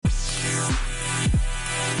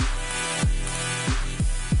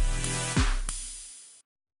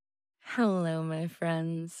Hello, my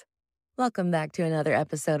friends. Welcome back to another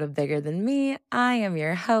episode of Bigger Than Me. I am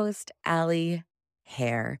your host, Allie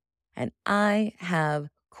Hare, and I have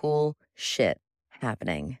cool shit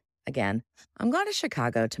happening again. I'm going to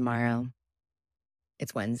Chicago tomorrow.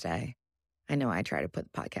 It's Wednesday. I know I tried to put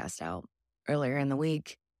the podcast out earlier in the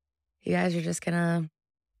week. You guys are just gonna,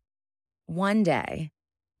 one day,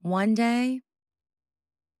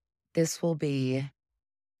 this will be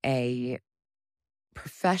a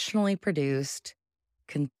professionally produced,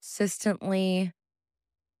 consistently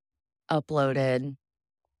uploaded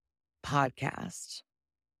podcast.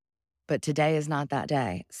 But today is not that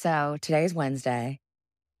day. So today is Wednesday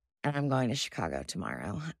and I'm going to Chicago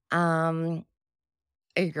tomorrow.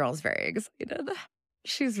 A girl's very excited.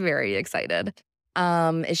 She's very excited.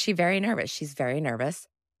 Is she very nervous? She's very nervous.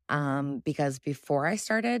 Because before I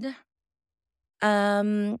started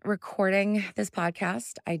recording this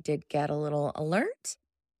podcast, I did get a little alert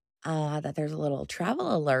that there's a little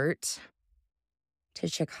travel alert to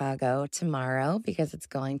Chicago tomorrow because it's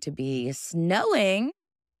going to be snowing.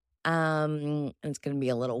 And it's going to be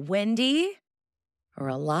a little windy or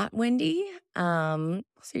a lot windy. So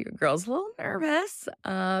your girl's a little nervous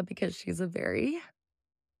because she's a very,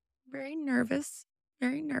 very nervous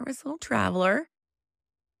little traveler.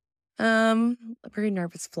 A very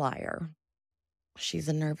nervous flyer. She's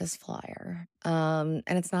a nervous flyer. And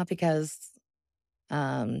it's not because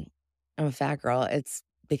I'm a fat girl. It's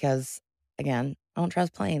because, again, I don't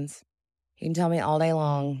trust planes. You can tell me all day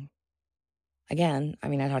long. Again, I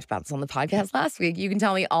mean, I talked about this on the podcast last week. You can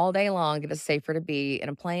tell me all day long it is safer to be in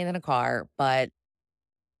a plane than a car, but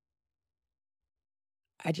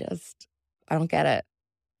I don't get it.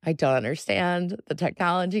 I don't understand the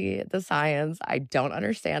technology, the science. I don't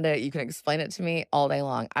understand it. You can explain it to me all day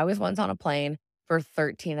long. I was once on a plane for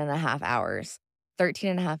 13 and a half hours.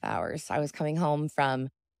 13 and a half hours. I was coming home from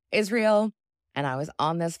Israel and I was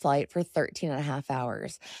on this flight for 13 and a half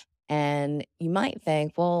hours. And you might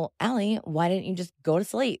think, well, Allie, why didn't you just go to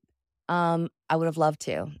sleep? I would have loved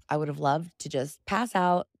to. I would have loved to just pass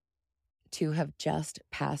out, to have just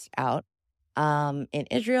passed out in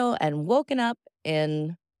Israel and woken up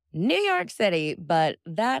in New York City, but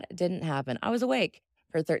that didn't happen. I was awake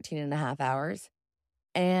for 13 and a half hours,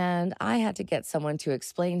 and I had to get someone to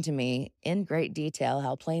explain to me in great detail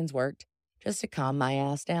how planes worked just to calm my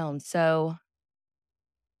ass down. So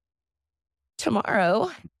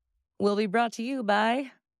tomorrow will be brought to you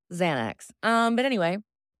by Xanax. But anyway,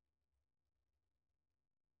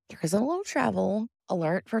 there's a little travel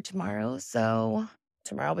alert for tomorrow. So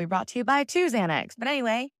tomorrow will be brought to you by two Xanax. But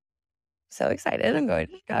anyway, so excited. I'm going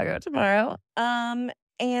to Chicago tomorrow. And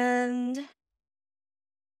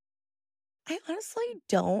I honestly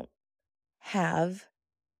don't have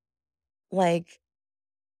like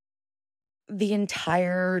the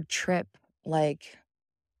entire trip like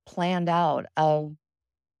planned out of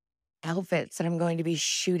outfits that I'm going to be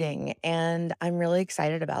shooting. And I'm really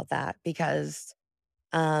excited about that because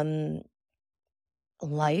um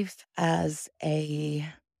life as a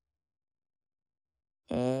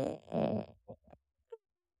mm,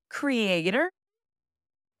 creator,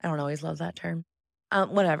 I don't always love that term.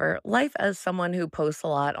 Whatever. Life as someone who posts a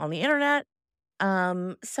lot on the internet,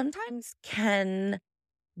 sometimes can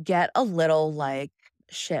get a little like,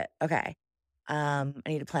 shit, okay. I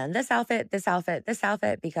need to plan this outfit because I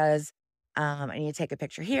need to take a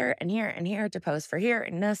picture here and here and here to post for here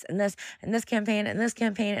and this campaign and this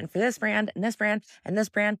campaign and for this brand and this brand and this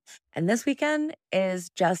brand. And this weekend is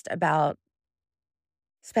just about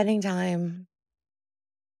spending time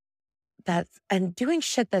and doing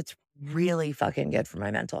shit that's really fucking good for my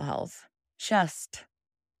mental health. Just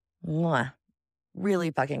mwah, really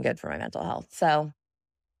fucking good for my mental health. So,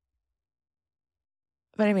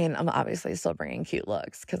 but I mean, I'm obviously still bringing cute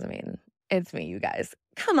looks because I mean, it's me, you guys.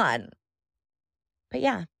 Come on. But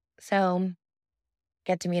yeah, so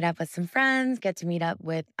get to meet up with some friends, get to meet up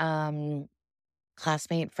with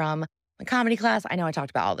classmate from my comedy class. I know I talked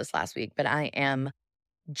about all this last week, but I am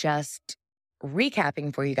just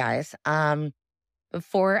recapping for you guys.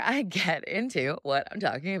 Before I get into what I'm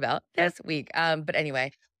talking about this week. But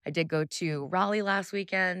anyway, I did go to Raleigh last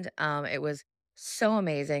weekend. It was so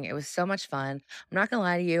amazing. It was so much fun. I'm not gonna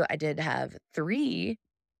lie to you, I did have three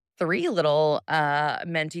little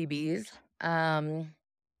mentee bees,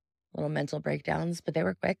 little mental breakdowns, but they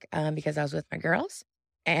were quick because I was with my girls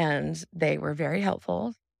and they were very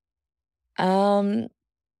helpful um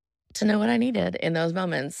to know what I needed in those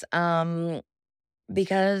moments.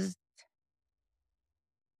 Because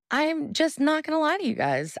I'm just not going to lie to you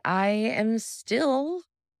guys. I am still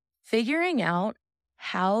figuring out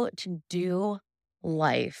how to do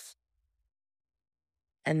life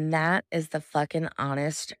And that is the fucking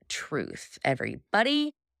honest truth,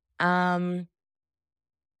 everybody. Um,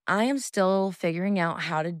 I am still figuring out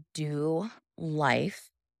how to do life.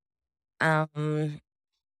 Um,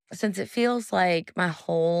 since it feels like my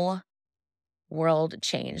whole world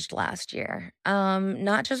changed last year.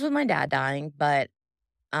 Not just with my dad dying, but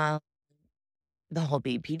um the whole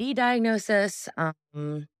BPD diagnosis,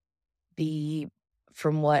 the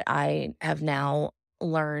from what I have now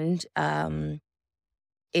learned,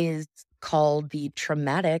 is called the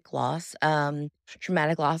traumatic loss of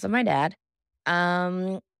my dad.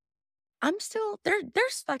 Um, I'm still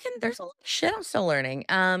there's a lot of shit I'm still learning.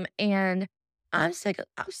 And I'm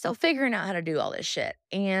still figuring out how to do all this shit.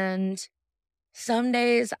 And some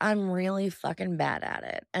days I'm really fucking bad at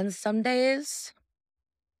it. And some days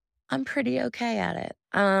I'm pretty okay at it.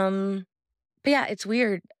 But yeah, it's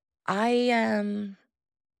weird. I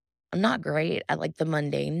I'm not great at like the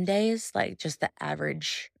mundane days, like just the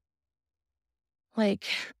average, like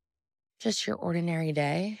just your ordinary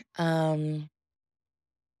day. But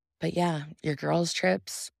yeah, your girls'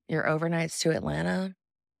 trips, your overnights to Atlanta,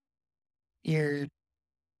 your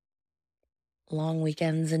long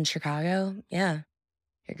weekends in Chicago. Yeah,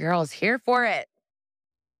 your girl's here for it.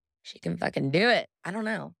 She can fucking do it. I don't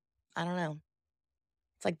know. I don't know.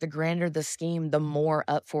 It's like the grander the scheme, the more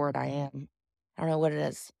up for it I am. I don't know what it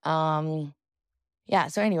is. Yeah,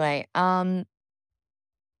 so anyway, where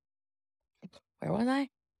was I?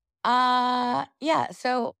 Yeah,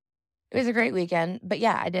 so it was a great weekend, but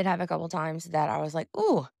yeah, I did have a couple times that I was like,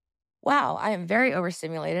 "Ooh, wow, I am very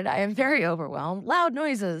overstimulated. I am very overwhelmed. Loud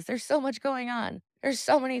noises. There's so much going on. There's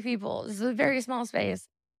so many people. This is a very small space."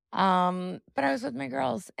 But I was with my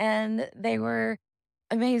girls and they were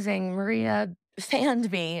amazing. Maria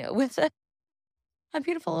fanned me with a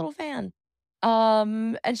beautiful little fan.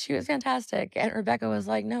 And she was fantastic. And Rebecca was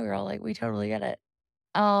like, "No, girl, like we totally get it."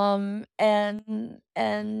 And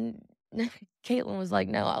Caitlin was like,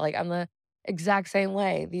 "No, like I'm the exact same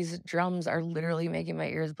way. These drums are literally making my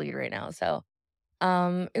ears bleed right now." So,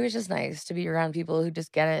 it was just nice to be around people who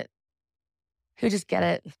just get it, who just get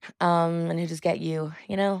it, and who just get you,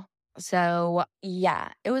 you know? So,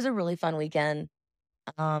 yeah, it was a really fun weekend.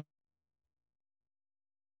 Um,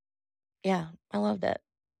 yeah, I loved it.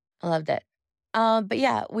 I loved it. But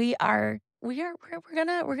yeah, we're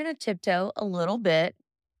gonna tiptoe a little bit.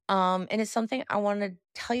 And it's something I want to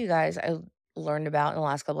tell you guys I learned about in the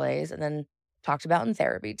last couple of days and then talked about in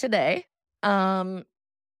therapy today. Um,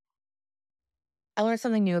 I learned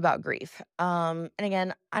something new about grief. And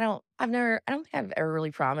again, I don't think I've ever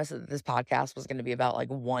really promised that this podcast was going to be about like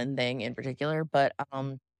one thing in particular, but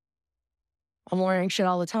I'm learning shit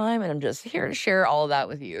all the time and I'm just here to share all of that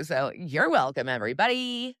with you. So you're welcome,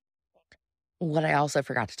 everybody. What I also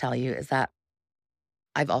forgot to tell you is that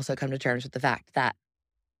I've also come to terms with the fact that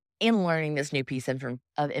in learning this new piece of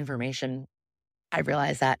information, I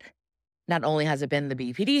realized that not only has it been the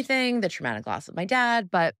BPD thing, the traumatic loss of my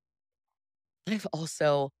dad, but I've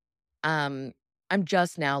also, um, I'm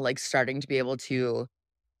just now like starting to be able to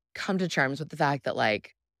come to terms with the fact that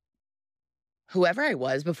like whoever I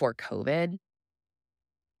was before COVID,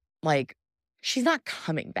 like she's not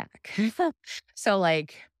coming back. So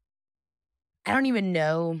like, I don't even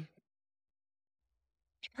know.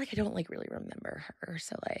 I feel like I don't like really remember her.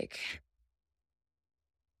 So like,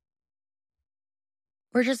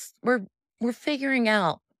 we're just, we're figuring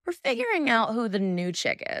out who the new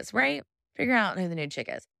chick is, right? Figuring out who the new chick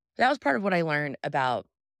is. That was part of what I learned about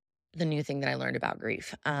the new thing that I learned about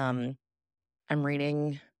grief. I'm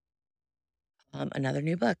reading another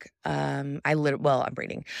new book. I'm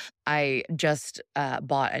reading. I just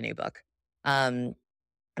bought a new book. Um,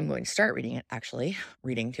 I'm going to start reading it. Actually,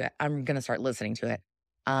 reading to it. I'm going to start listening to it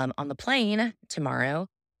on the plane tomorrow.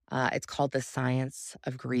 It's called The Science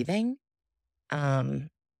of Grieving. Um,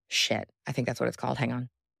 shit, I think that's what it's called. Hang on.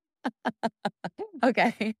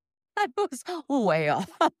 Okay, I was way off.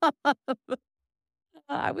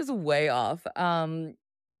 I was way off. I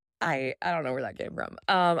don't know where that came from.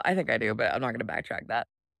 I think I do, but I'm not gonna backtrack that.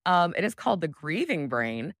 It is called The Grieving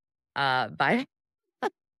Brain, by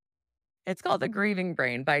it's called The Grieving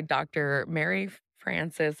Brain by Dr. Mary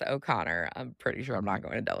Frances O'Connor. I'm pretty sure I'm not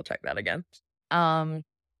going to double check that again. Um,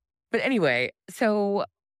 but anyway, so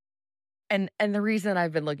and the reason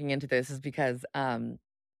I've been looking into this is because my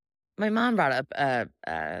mom brought up a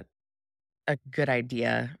good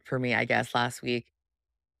idea for me, I guess, last week.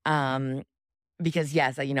 Um, because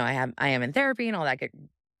yes, I am in therapy and all that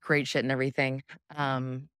great shit and everything.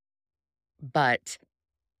 But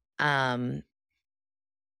um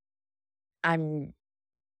I'm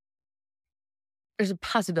there's a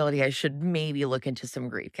possibility I should maybe look into some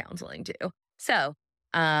grief counseling too. So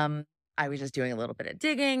Um, I was just doing a little bit of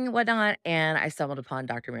digging, whatnot, and I stumbled upon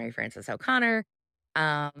Dr. Mary Frances O'Connor.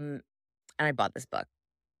 And I bought this book.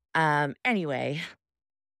 Anyway,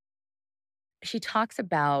 she talks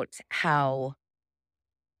about how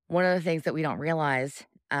one of the things that we don't realize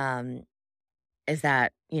is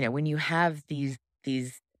that, when you have these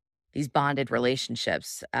these bonded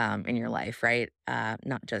relationships in your life, right?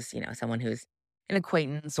 Not just, someone who's an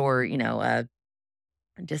acquaintance or, a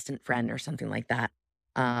distant friend or something like that.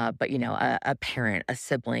 But a parent, a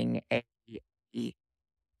sibling, a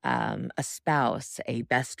a spouse, a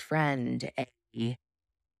best friend,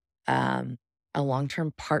 um, a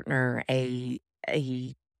long-term partner, a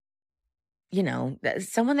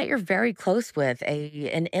someone that you're very close with,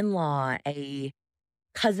 an in-law, a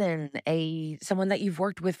cousin, a someone that you've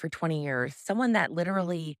worked with for 20 years, someone that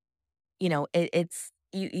literally, it's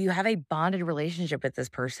you have a bonded relationship with this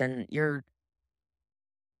person. Your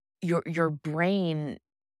brain,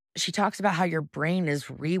 she talks about how your brain is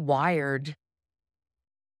rewired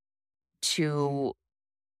to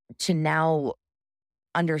now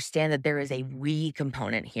understand that there is a we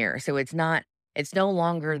component here. So it's no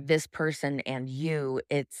longer this person and you,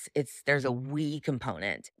 it's there's a we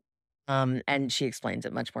component. And she explains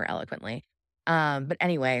it much more eloquently. But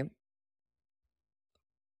anyway,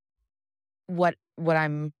 what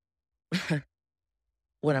I'm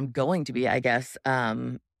what I'm going to be, I guess,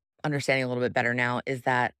 understanding a little bit better now is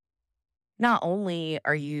that not only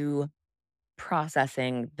are you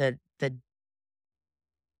processing the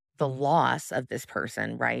loss of this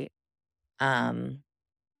person, right? Um,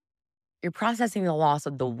 you're processing the loss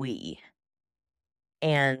of the we.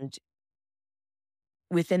 And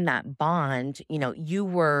within that bond, you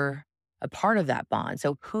were a part of that bond.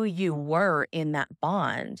 So who you were in that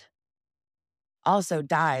bond also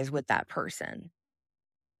dies with that person.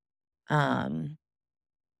 Um,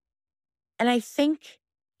 and I think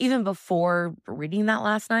even before reading that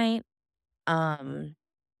last night, um,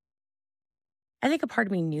 I think a part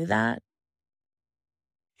of me knew that.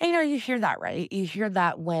 And, you hear that, right? You hear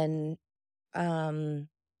that when, I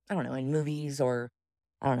don't know, in movies or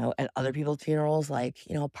I don't know, at other people's funerals, like,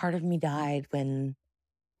 a part of me died when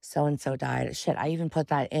so and so died. Shit, I even put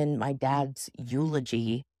that in my dad's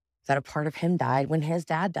eulogy that a part of him died when his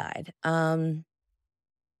dad died. And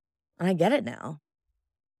I get it now.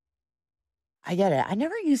 I get it. I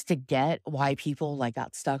never used to get why people like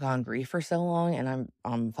got stuck on grief for so long, and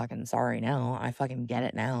I'm fucking sorry now. I fucking get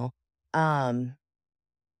it now. Um,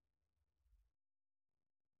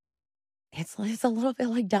 it's a little bit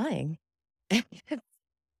like dying.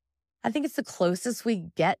 I think it's the closest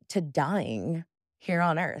we get to dying here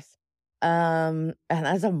on Earth. And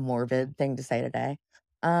that's a morbid thing to say today.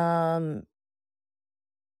 Um,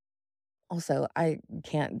 Also, I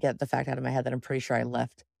can't get the fact out of my head that I'm pretty sure I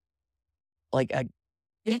left like a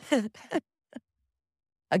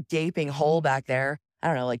a gaping hole back there. I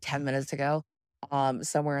don't know, like 10 minutes ago.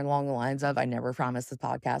 Somewhere along the lines of I never promised this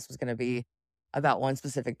podcast was going to be about one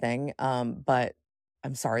specific thing. But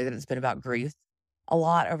I'm sorry that it's been about grief a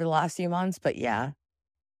lot over the last few months. But yeah,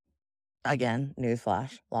 again,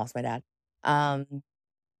 newsflash, lost my dad. Um,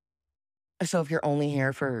 so if you're only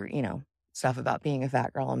here for, stuff about being a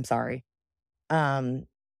fat girl, I'm sorry. Um,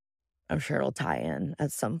 I'm sure it'll tie in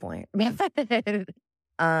at some point.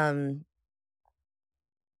 um,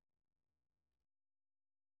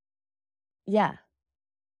 yeah,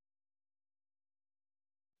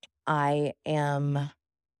 I am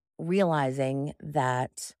realizing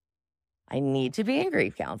that I need to be in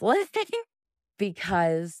grief counseling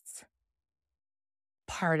because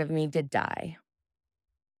part of me did die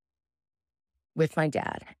with my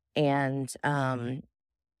dad. And I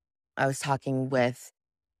was talking with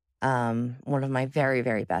one of my very,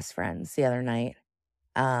 very best friends the other night,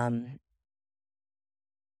 um,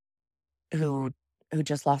 who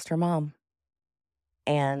just lost her mom.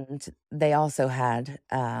 And they also had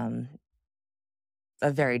a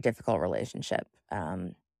very difficult relationship.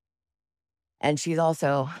 And she's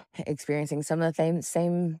also experiencing some of the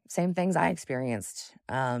same things I experienced.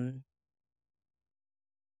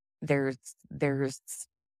 There's there's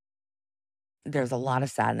there's a lot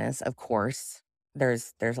of sadness, of course.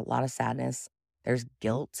 There's a lot of sadness. There's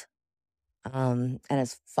guilt. And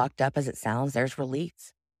as fucked up as it sounds, there's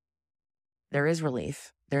relief. There is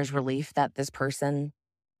relief. There's relief that this person,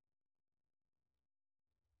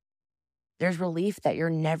 there's relief that you're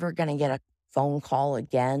never gonna get a phone call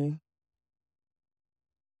again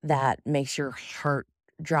that makes your heart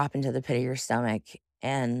drop into the pit of your stomach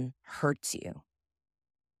and hurts you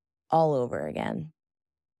all over again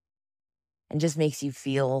and just makes you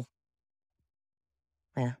feel,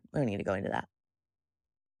 yeah, we don't need to go into that.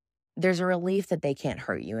 there's a relief that they can't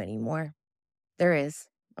hurt you anymore. There is.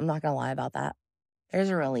 I'm not gonna lie about that. There's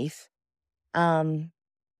a relief. Um,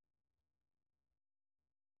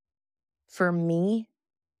 for me,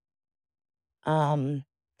 um,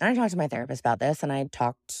 I talked to my therapist about this and I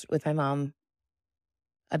talked with my mom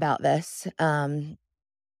about this.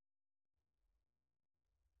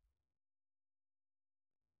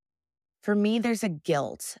 For me, there's a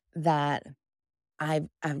guilt that I've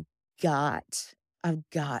got I've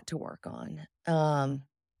got to work on.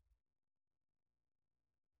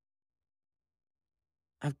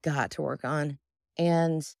 I've got to work on.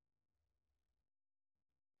 And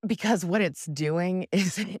because what it's doing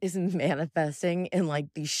is manifesting in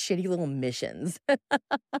like these shitty little missions.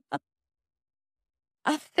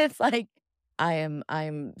 It's like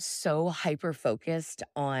I'm so hyper focused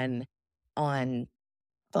on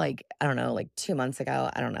like I don't know, like 2 months ago.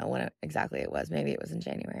 I don't know when exactly it was. Maybe it was in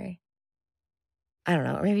January. I don't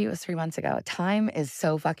know, or maybe it was 3 months ago. Time is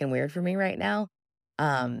so fucking weird for me right now.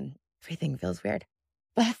 Everything feels weird.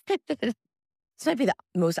 But this might be the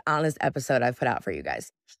most honest episode I've put out for you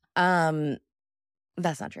guys. Um,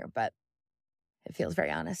 that's not true, but it feels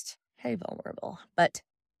very honest, very vulnerable. But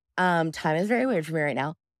time is very weird for me right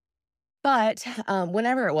now. But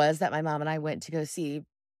whenever it was that my mom and I went to go see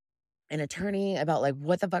an attorney about like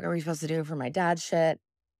what the fuck are we supposed to do for my dad's shit,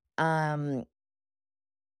 um,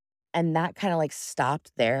 and that kind of like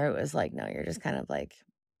stopped there. It was like, no, you're just kind of like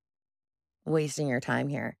wasting your time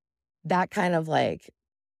here. That kind of like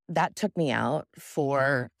that took me out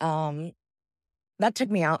for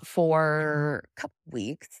a couple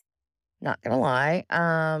weeks, not gonna lie.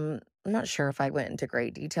 I'm not sure if I went into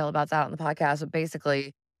great detail about that on the podcast, but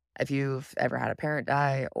basically, if you've ever had a parent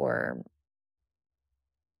die or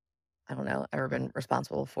I don't know, ever been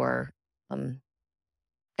responsible for an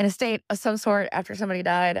estate of some sort after somebody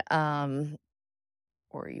died,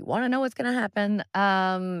 or you want to know what's gonna happen,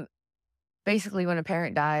 basically when a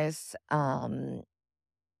parent dies, and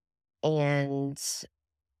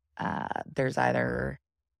there's either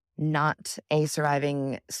not a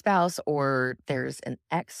surviving spouse or there's an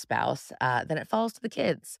ex spouse, then it falls to the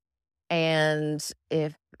kids. And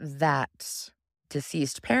if that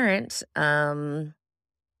deceased parent,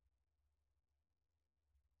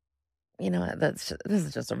 this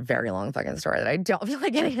is just a very long fucking story that I don't feel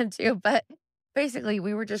like getting into. But basically,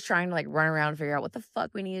 we were just trying to like run around and figure out what the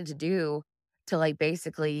fuck we needed to do to like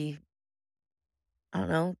basically I don't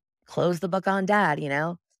know, close the book on dad.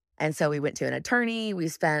 And so we went to an attorney. We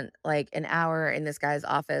spent like an hour in this guy's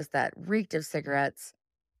office that reeked of cigarettes.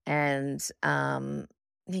 And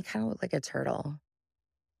he kind of looked like a turtle,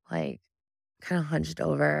 like kind of hunched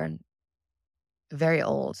over, very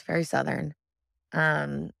old, very southern.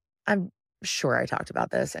 I'm sure I talked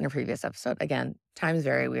about this in a previous episode. Again, time's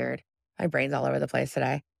very weird. My brain's all over the place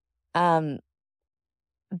today. Um,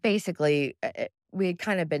 basically, we had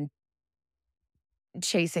kind of been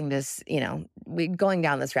chasing this, we going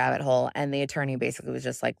down this rabbit hole, and the attorney basically was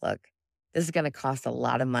just like, "Look, this is going to cost a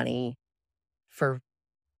lot of money for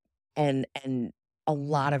and a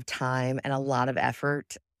lot of time and a lot of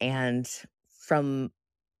effort, and from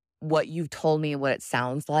what you've told me, what it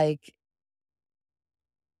sounds like,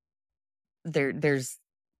 there's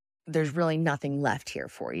really nothing left here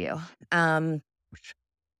for you." Um,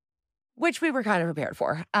 which we were kind of prepared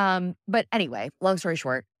for. But anyway, long story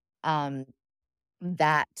short, um,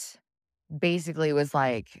 that basically was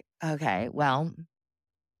like, okay, well,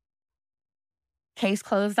 case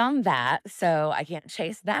closed on that. So I can't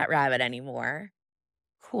chase that rabbit anymore.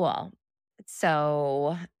 Cool.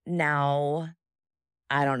 So now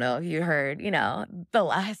I don't know if you heard, the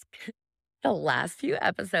last the last few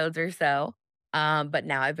episodes or so. But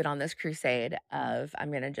now I've been on this crusade of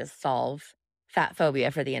I'm gonna just solve fat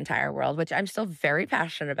phobia for the entire world, which I'm still very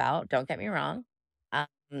passionate about. Don't get me wrong.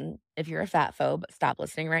 If you're a fat phobe, stop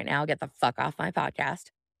listening right now. Get the fuck off my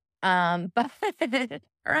podcast. But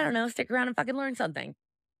or I don't know, stick around and fucking learn something.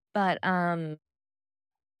 But I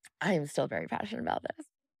am still very passionate about this,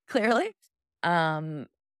 clearly. Um,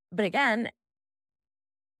 but again,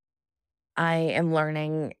 I am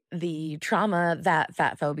learning the trauma that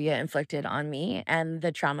fat phobia inflicted on me and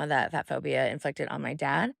the trauma that fat phobia inflicted on my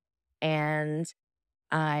dad. And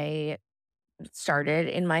I started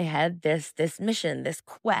in my head this mission, this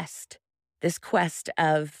quest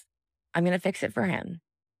of I'm going to fix it for him.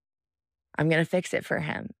 I'm going to fix it for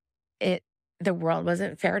him. It the world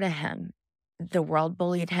wasn't fair to him. The world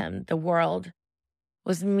bullied him. The world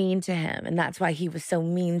was mean to him. And that's why he was so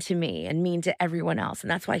mean to me and mean to everyone else.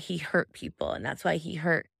 And that's why he hurt people. And that's why he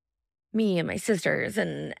hurt me and my sisters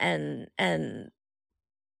and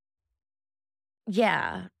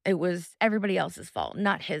yeah, it was everybody else's fault,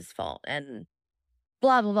 not his fault, and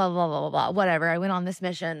blah, blah, blah, blah, blah, blah, blah, whatever. I went on this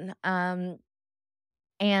mission, and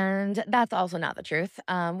that's also not the truth.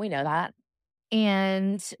 We know that.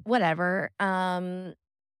 And whatever.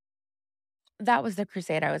 That was the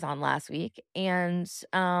crusade I was on last week. And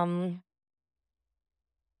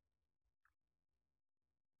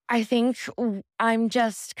I think I'm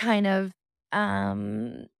just kind of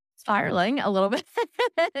spiraling a little bit,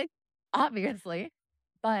 obviously.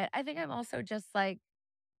 But I think I'm also just like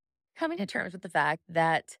coming to terms with the fact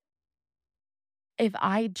that if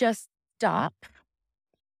I just stop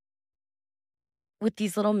with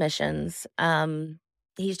these little missions,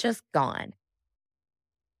 he's just gone.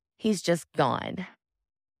 He's just gone.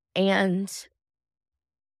 And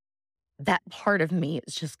that part of me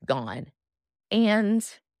is just gone. And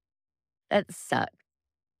that sucks.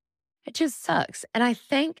 It just sucks. And I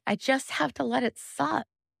think I just have to let it suck.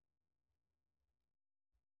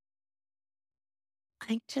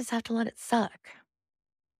 I just have to let it suck.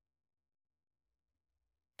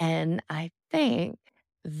 And I think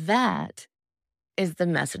that is the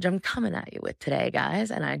message I'm coming at you with today,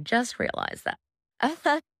 guys. And I just realized that.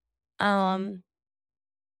 um,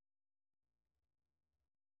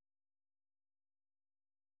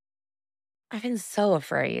 I've been so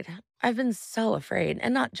afraid. I've been so afraid.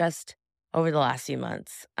 And not just over the last few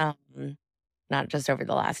months, not just over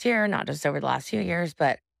the last year, not just over the last few years,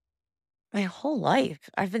 but my whole life.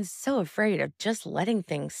 I've been so afraid of just letting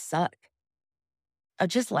things suck, of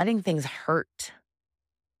just letting things hurt,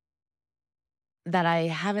 that I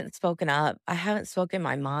haven't spoken up. I haven't spoken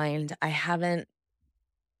my mind. I haven't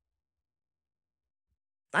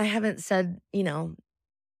said,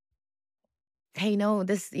 hey, no,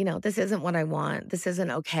 this isn't what I want. This isn't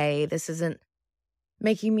okay. This isn't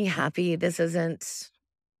making me happy. This isn't,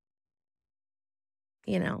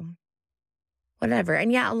 you know, whatever.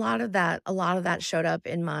 And yeah, a lot of that showed up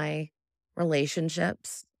in my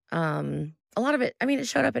relationships. A lot of it, I mean, it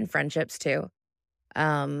showed up in friendships too.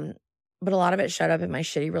 Um, but a lot of it showed up in my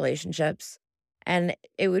shitty relationships. And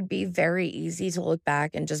it would be very easy to look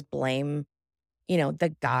back and just blame,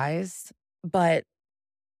 the guys. But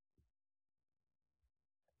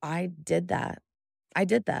I did that. I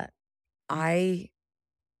did that. I,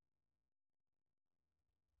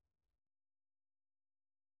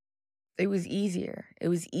 it was easier. It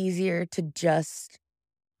was easier to just,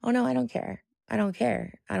 oh no, I don't care. I don't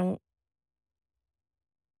care. I don't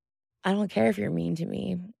care if you're mean to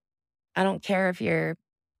me. I don't care if you're,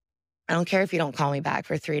 I don't care if you don't call me back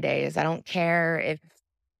for 3 days. I don't care if,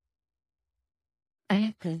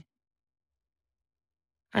 I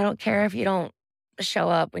don't care if you don't show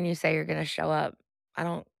up when you say you're gonna show up. I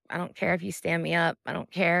don't care if you stand me up. I don't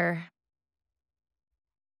care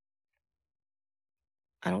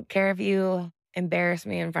if you embarrass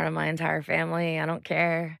me in front of my entire family. I don't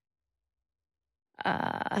care.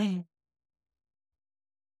 I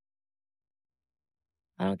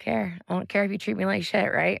I don't care. I don't care if you treat me like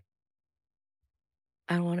shit, right?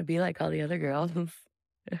 I don't wanna be like all the other girls.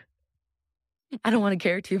 I don't wanna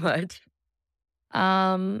care too much.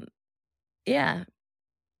 Um, yeah,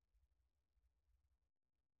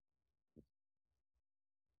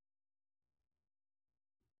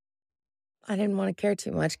 I didn't wanna care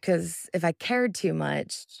too much because if I cared too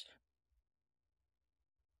much,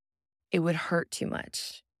 it would hurt too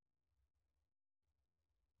much.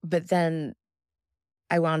 But then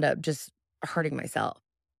I wound up just hurting myself,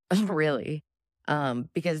 really.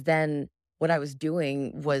 Because then what I was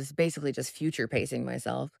doing was basically just future pacing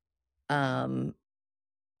myself, um,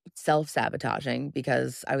 self-sabotaging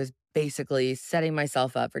because I was basically setting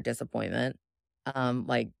myself up for disappointment.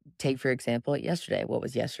 Like, take for example, yesterday. What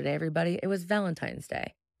was yesterday, everybody? It was Valentine's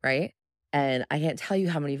Day, right? And I can't tell you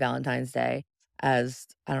how many Valentine's Day as,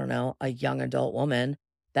 I don't know, a young adult woman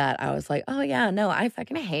that I was like, oh yeah, no, I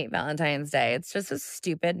fucking hate Valentine's Day. It's just a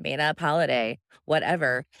stupid made up holiday,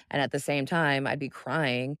 whatever. And at the same time, I'd be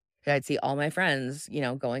crying 'cause I'd see all my friends,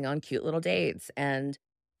 going on cute little dates and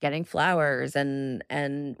getting flowers and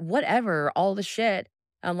whatever, all the shit.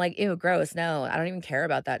 I'm like, ew, gross. No, I don't even care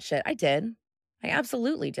about that shit. I did. I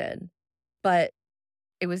absolutely did. But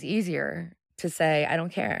it was easier to say, I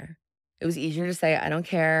don't care. It was easier to say, I don't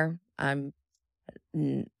care.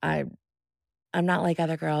 N- I I'm not like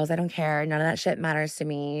other girls. I don't care. None of that shit matters to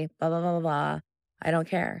me. Blah blah blah blah blah. I don't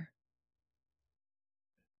care.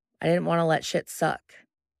 I didn't want to let shit suck.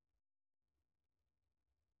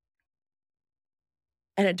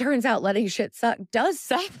 And it turns out letting shit suck does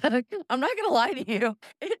suck. I'm not gonna lie to you.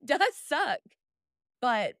 It does suck.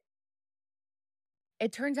 But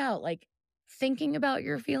it turns out, like, thinking about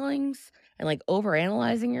your feelings and, like,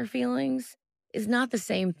 overanalyzing your feelings is not the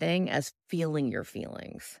same thing as feeling your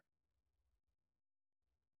feelings.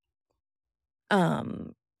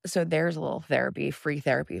 Um, so there's a little therapy, free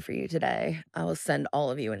therapy for you today. I will send all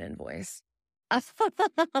of you an invoice.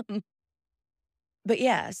 But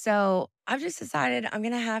yeah, so I've just decided I'm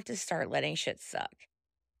gonna have to start letting shit suck.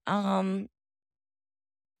 Um,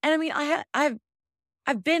 and I mean, I've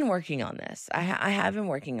been working on this. I have been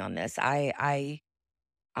working on this. I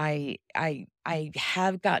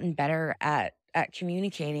have gotten better at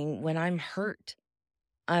communicating when I'm hurt.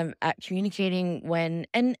 I'm at communicating when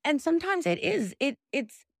and sometimes it's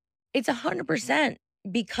 100%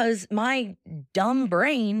 because my dumb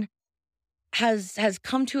brain has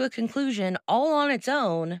come to a conclusion all on its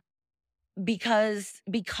own because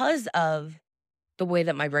of the way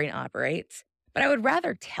that my brain operates. But I would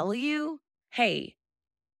rather tell you, hey,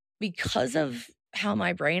 because of how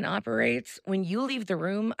my brain operates, when you leave the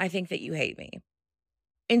room, I think that you hate me.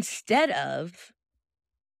 Instead of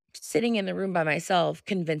sitting in the room by myself,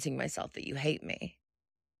 convincing myself that you hate me.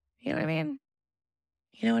 You know what I mean?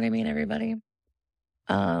 You know what I mean, everybody?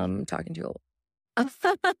 Talking to you.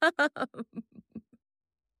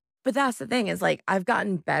 But that's the thing is like I've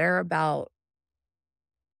gotten better about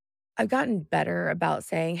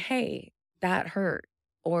saying, "Hey, that hurt,"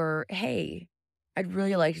 or "Hey, I'd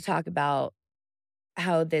really like to talk about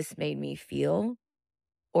how this made me feel,"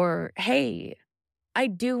 or "Hey, I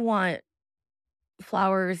do want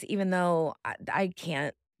flowers even though I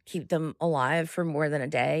can't keep them alive for more than a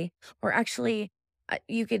day," or actually,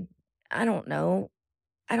 you could I don't know.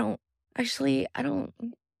 I don't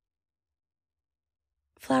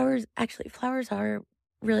flowers are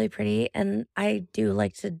really pretty, and I do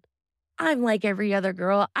like to I'm like every other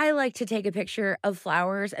girl. I like to take a picture of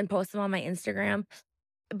flowers and post them on my Instagram,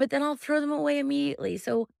 but then I'll throw them away immediately.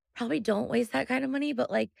 So probably don't waste that kind of money,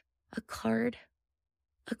 but like a card,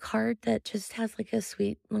 a card that just has like a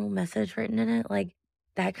sweet little message written in it, like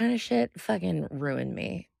that kind of shit fucking ruined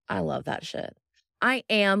me. I love that shit. I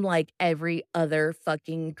am like every other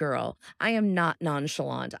fucking girl. I am not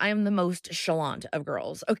nonchalant. I am the most chalant of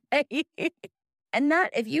girls, okay? And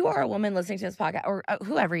that if you are a woman listening to this podcast or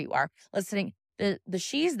whoever you are listening, the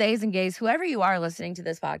she's, theys, and gays, whoever you are listening to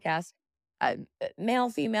this podcast,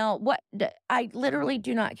 male, female, I literally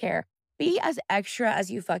do not care. Be as extra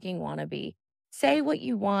as you fucking want to be. Say what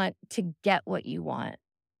you want to get what you want.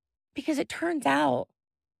 Because it turns out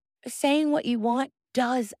saying what you want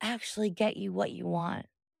does actually get you what you want.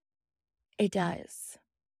 It does.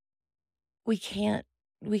 We can't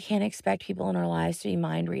we can't expect people in our lives to be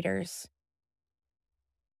mind readers.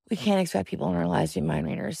 We can't expect people in our lives to be mind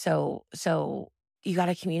readers. So you got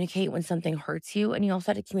to communicate when something hurts you, and you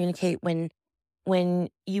also have to communicate when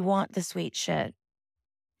you want the sweet shit.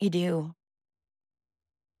 You do.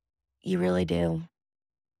 You really do.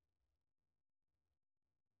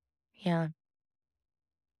 Yeah.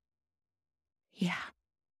 Yeah.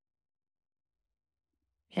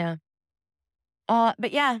 Yeah.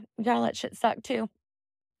 But yeah, you gotta let shit suck too.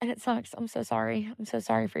 And it sucks. I'm so sorry. I'm so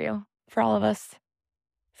sorry for you. For all of us.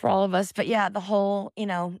 For all of us. But yeah, the whole,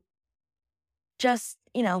 just,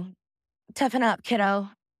 toughen up, kiddo.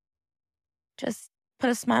 Just put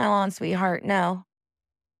a smile on, sweetheart. No.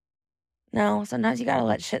 No. Sometimes you gotta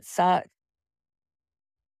let shit suck.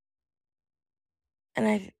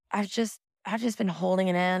 And I've just been holding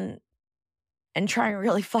it in and trying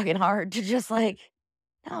really fucking hard to just like,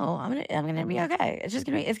 no, I'm gonna be okay.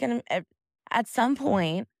 At some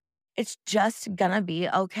point, it's just gonna be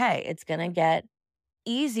okay. It's gonna get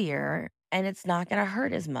easier and it's not gonna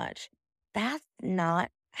hurt as much. That's not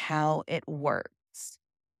how it works.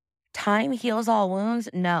 Time heals all wounds.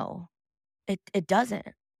 No, it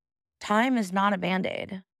doesn't. Time is not a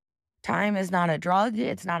band-aid. Time is not a drug.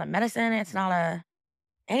 It's not a medicine. It's not a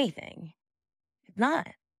anything. It's not.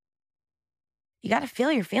 You got to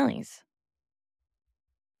feel your feelings.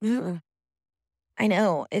 Mm, I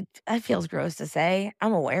know it feels gross to say.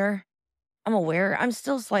 I'm aware. I'm aware. I'm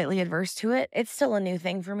still slightly adverse to it. It's still a new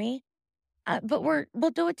thing for me. But we'll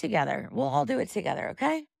do it together. We'll all do it together.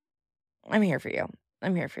 Okay. I'm here for you.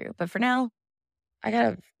 I'm here for you. But for now, I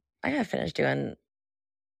gotta I gotta finish doing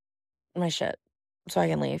my shit so I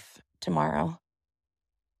can leave tomorrow.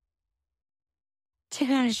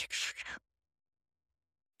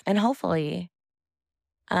 And hopefully,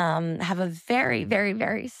 have a very, very,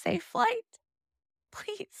 very safe flight.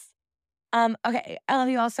 Please. Okay. I love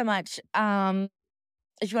you all so much.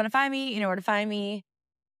 If you want to find me, you know where to find me.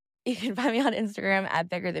 You can find me on Instagram at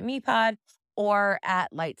bigger than me pod or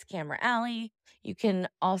at lights camera alley. You can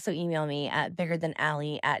also email me at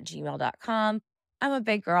biggerthanalley@gmail.com. I'm a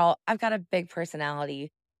big girl. I've got a big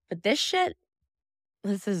personality, but this shit,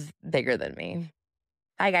 This is bigger than me.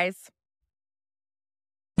 Bye, guys.